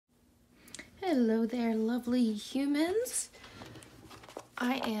Hello there, lovely humans.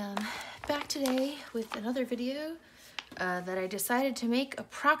 I am back today with another video that I decided to make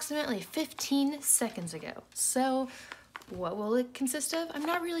approximately 15 seconds ago. So what will it consist of? I'm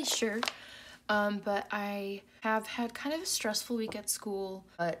not really sure, but I have had kind of a stressful week at school,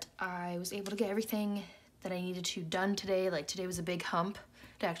 but I was able to get everything that I needed to done today. Like today was a big hump.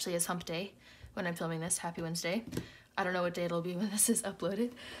 It actually is hump day when I'm filming this. Happy Wednesday. I don't know what day it'll be when this is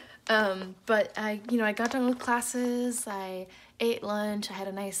uploaded. But I got done with classes, I ate lunch, I had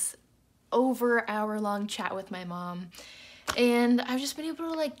a nice over hour-long chat with my mom, and I've just been able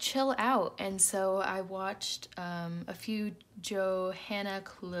to like chill out. And so I watched a few Johanna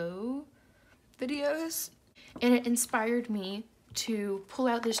Clow videos, and it inspired me to pull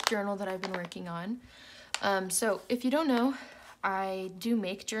out this journal that I've been working on. So if you don't know, I do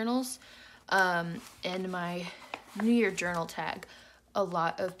make journals, and my New Year journal tag, a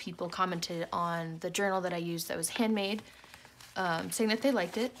lot of people commented on the journal that I used that was handmade, saying that they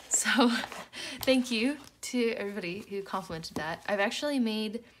liked it. So thank you to everybody who complimented that. I've actually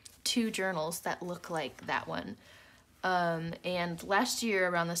made 2 journals that look like that one. And last year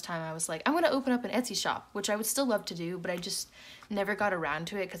around this time I was like, I'm gonna open up an Etsy shop, which I would still love to do, but I just never got around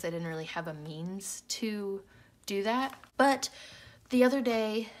to it because I didn't really have a means to do that. But the other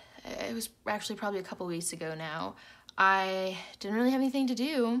day, it was actually probably a couple weeks ago now, I didn't really have anything to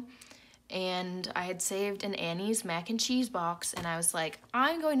do, and I had saved an Annie's mac and cheese box, and I was like,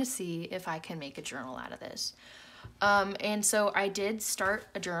 I'm going to see if I can make a journal out of this. And so I did start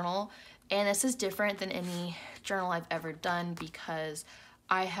a journal, and this is different than any journal I've ever done because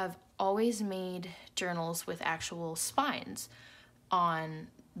I have always made journals with actual spines on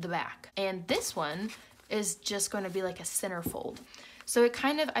the back, and this one is just going to be like a centerfold. So it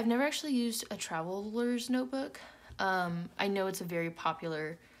kind of, I've never actually used a traveler's notebook. I know it's a very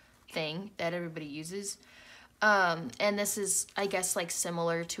popular thing that everybody uses. And this is, I guess, like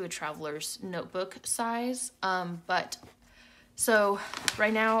similar to a traveler's notebook size. But so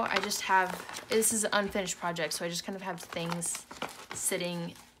right now I just have, this is an unfinished project, so I just kind of have things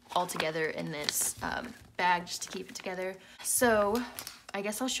sitting all together in this bag just to keep it together. So I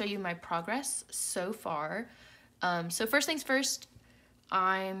guess I'll show you my progress so far. So first things first,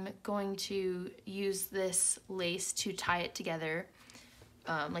 I'm going to use this lace to tie it together,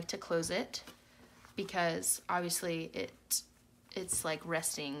 like to close it, because obviously it's like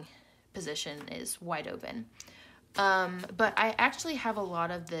resting position is wide open. But I actually have a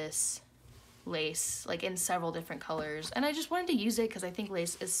lot of this lace like in several different colors, and I just wanted to use it because I think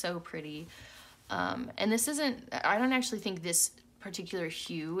lace is so pretty. And this isn't, I don't actually think this particular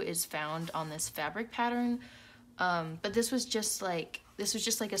hue is found on this fabric pattern. But this was just like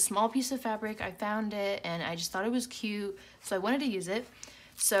a small piece of fabric. I found it and I just thought it was cute, so I wanted to use it.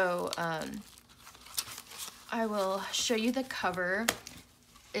 So I will show you the cover.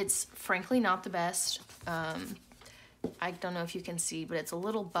 It's frankly not the best. I don't know if you can see, but it's a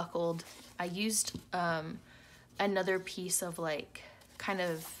little buckled. I used another piece of like kind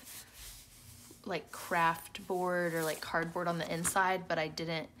of like craft board or like cardboard on the inside, but I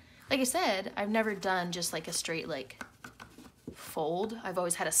didn't, like I said, I've never done just like a straight like fold. I've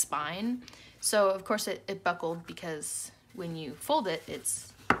always had a spine. So of course it buckled because when you fold it,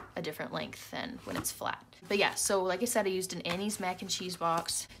 it's a different length than when it's flat. But yeah, so like I said, I used an Annie's mac and cheese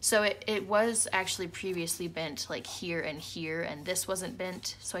box. So it was actually previously bent like here, and this wasn't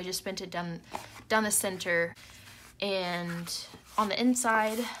bent. So I just bent it down the center. And on the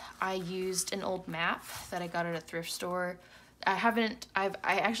inside, I used an old map that I got at a thrift store. I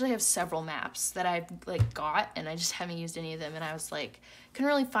actually have several maps that I've like got, and I just haven't used any of them, and I was like, couldn't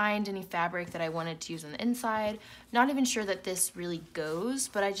really find any fabric that I wanted to use on the inside. Not even sure that this really goes,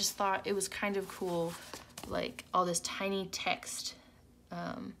 but I just thought it was kind of cool, like all this tiny text. It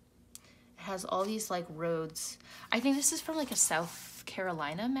has all these like roads. I think this is from like a South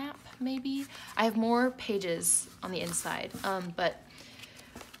Carolina map, maybe. I have more pages on the inside, but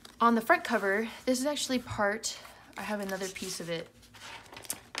on the front cover, this is actually part, I have another piece of it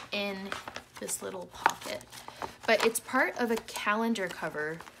in this little pocket, but it's part of a calendar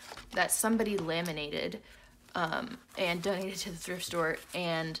cover that somebody laminated and donated to the thrift store,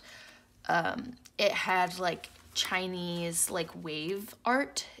 and it had like Chinese like wave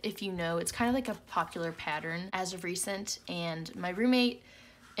art, if you know. It's kind of like a popular pattern as of recent, and my roommate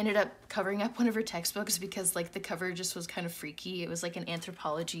ended up covering up one of her textbooks because like the cover just was kind of freaky. It was like an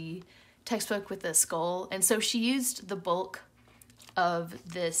anthropology textbook with a skull, and so she used the bulk of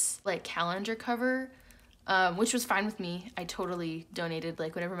this like calendar cover, which was fine with me. I totally donated,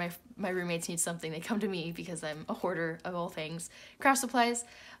 like whenever my roommates need something, they come to me because I'm a hoarder of all things craft supplies.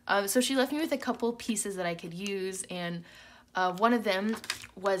 So she left me with a couple pieces that I could use, and one of them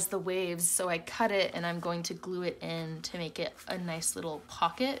was the waves, so I cut it and I'm going to glue it in to make it a nice little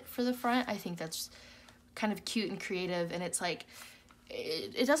pocket for the front. I think that's kind of cute and creative, and it's like,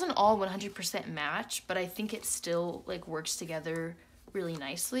 it doesn't all 100% match, but I think it still like works together really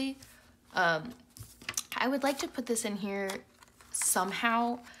nicely. I would like to put this in here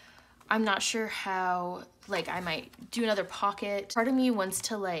somehow. I'm not sure how. Like, I might do another pocket. Part of me wants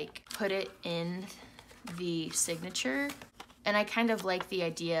to like put it in the signature, and I kind of like the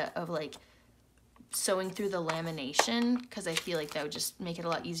idea of like sewing through the lamination, because I feel like that would just make it a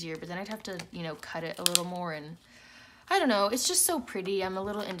lot easier, but then I'd have to, you know, cut it a little more, and I don't know, it's just so pretty. I'm a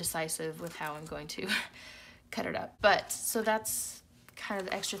little indecisive with how I'm going to cut it up. But so that's kind of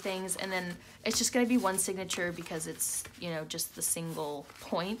the extra things, and then it's just gonna be one signature because it's, you know, just the single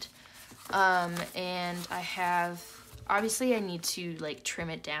point. And I have, obviously I need to like trim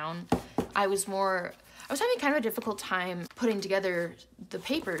it down. I was having kind of a difficult time putting together the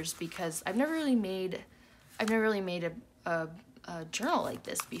papers because I've never really made a journal like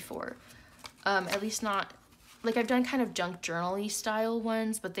this before. At least not, like, I've done kind of junk journal-y style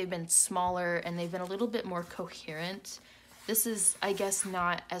ones, but they've been smaller and they've been a little bit more coherent. This is, I guess,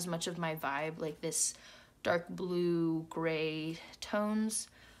 not as much of my vibe, like this dark blue, gray tones.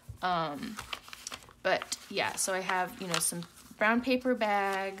 But yeah, so I have, you know, some brown paper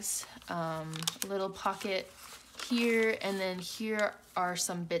bags, a little pocket here, and then here are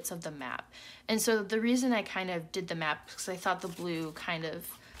some bits of the map. And so the reason I kind of did the map is because I thought the blue kind of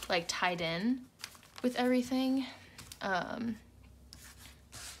like tied in with everything.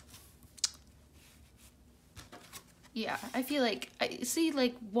 Yeah, I feel like, I see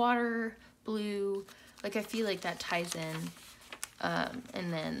like water, blue, like I feel like that ties in.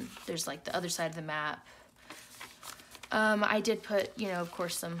 And then there's like the other side of the map. I did put, you know, of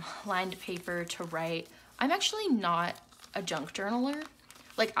course, some lined paper to write. I'm actually not a junk journaler.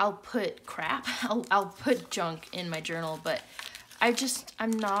 Like, I'll put crap, I'll put junk in my journal, but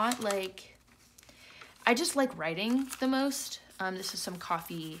I'm not like, I just like writing the most. This is some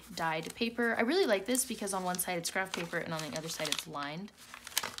coffee dyed paper. I really like this because on one side it's graph paper and on the other side it's lined.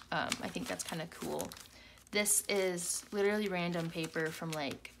 I think that's kind of cool. This is literally random paper from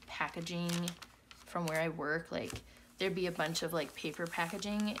like packaging from where I work. Like, there'd be a bunch of like paper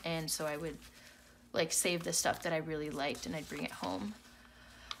packaging, and so I would like save the stuff that I really liked and I'd bring it home.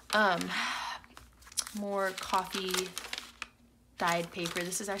 More coffee dyed paper.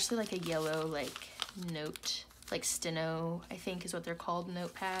 This is actually like a yellow like note, like steno, I think is what they're called,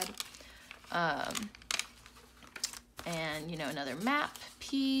 notepad. And, you know, another map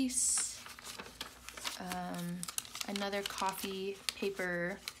piece. Another coffee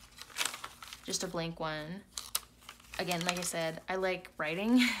paper, just a blank one. Again, like I said, I like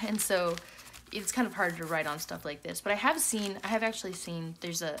writing, and so it's kind of hard to write on stuff like this. But I have actually seen,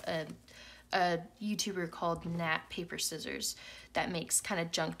 there's a YouTuber called Nat Paper Scissors that makes kind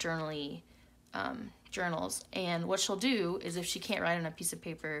of junk journal-y journals. And what she'll do is, if she can't write on a piece of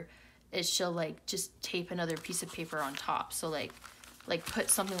paper, is she'll like just tape another piece of paper on top. So like put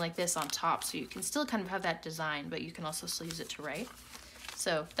something like this on top, so you can still kind of have that design, but you can also still use it to write.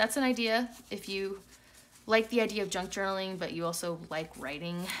 So that's an idea if you like the idea of junk journaling, but you also like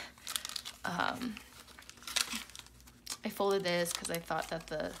writing. I folded this because I thought that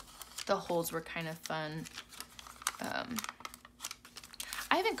the holes were kind of fun.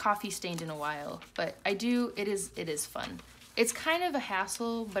 I haven't coffee stained in a while, but I do, it is fun. It's kind of a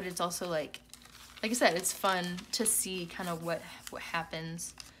hassle, but it's also like I said, it's fun to see kind of what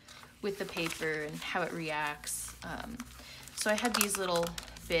happens with the paper and how it reacts. So I had these little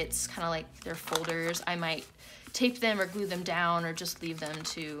bits, kind of like they're folders. I might tape them or glue them down, or just leave them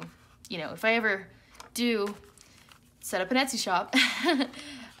to, you know, if I ever do set up an Etsy shop,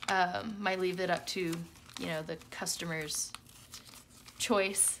 might leave it up to, you know, the customer's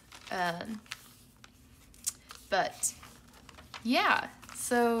choice. But yeah,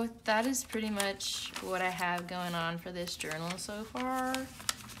 so that is pretty much what I have going on for this journal so far.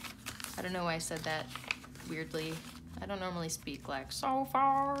 I don't know why I said that weirdly. I don't normally speak like so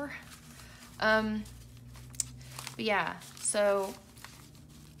far. But yeah, so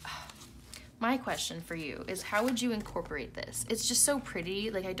my question for you is, how would you incorporate this? It's just so pretty.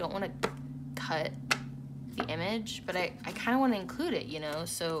 Like, I don't want to cut the image, but I kind of want to include it, you know?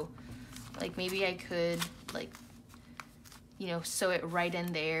 So like maybe I could like, you know, sew it right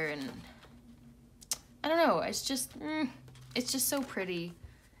in there, and I don't know, it's just so pretty,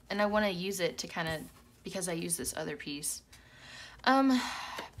 and I want to use it to kind of, because I use this other piece. But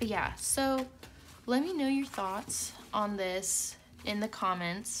yeah, so let me know your thoughts on this. in the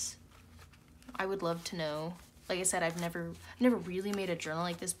comments. I would love to know. Like I said, I've never really made a journal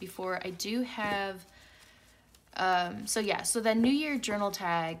like this before. I do have, so that New Year journal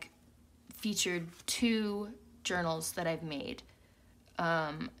tag featured 2 journals that I've made.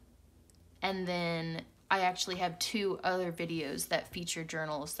 And then I actually have 2 other videos that feature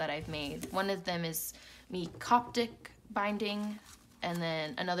journals that I've made. One of them is me Coptic binding, and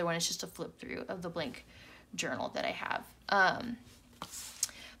then another one is just a flip through of the blank journal that I have.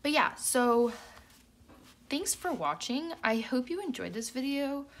 But yeah, so thanks for watching. I hope you enjoyed this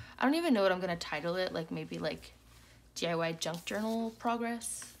video. I don't even know what I'm gonna title it, like maybe like DIY junk journal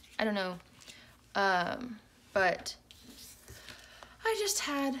progress. I don't know. But I just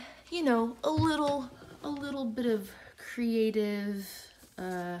had, you know, a little bit of creative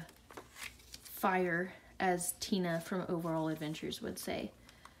fire, as Tina from Overall Adventures would say,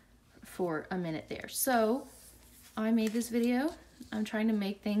 for a minute there. So I made this video. I'm trying to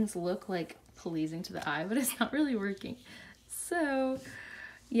make things look like pleasing to the eye, but it's not really working. So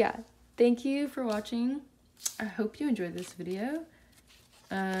yeah, thank you for watching. I hope you enjoyed this video.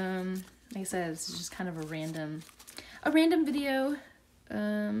 Like I said, this is just kind of a random video.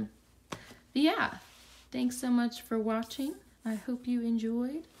 But yeah, thanks so much for watching. I hope you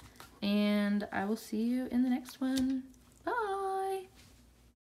enjoyed, and I will see you in the next one.